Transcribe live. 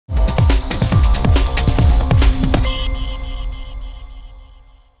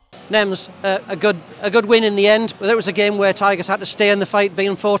Nems, a good win in the end, but it was a game where Tigers had to stay in the fight,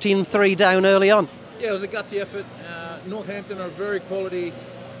 being 14-3 down early on. Yeah, it was a gutsy effort. Northampton are a very quality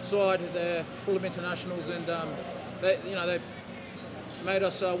side. They're full of internationals, and they made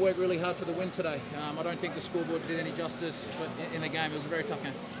us work really hard for the win today. I don't think the scoreboard did any justice, but in the game it was a very tough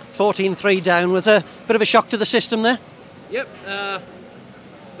game. 14-3 down was a bit of a shock to the system there. Yep,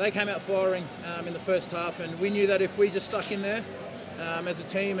 they came out firing in the first half, and we knew that if we just stuck in there as a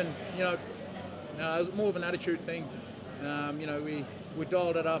team, and it was more of an attitude thing. We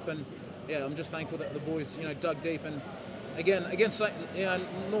dialed it up, and yeah, I'm just thankful that the boys dug deep. And again against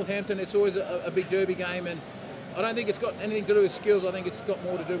Northampton, it's always a big derby game, and I don't think it's got anything to do with skills. I think it's got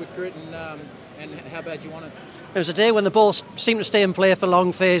more to do with grit and how bad you want it. It was a day when the ball seemed to stay in play for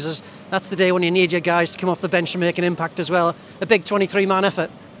long phases. That's the day when you need your guys to come off the bench and make an impact as well. A big 23-man effort.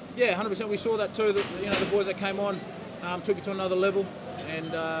 Yeah, 100%. We saw that too. The boys that came on took it to another level,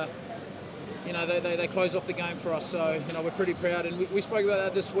 and they closed off the game for us. So we're pretty proud, and we spoke about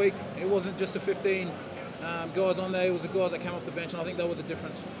that this week. It wasn't just the 15 guys on there; it was the guys that came off the bench, and I think they were the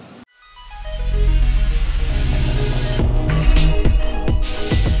difference.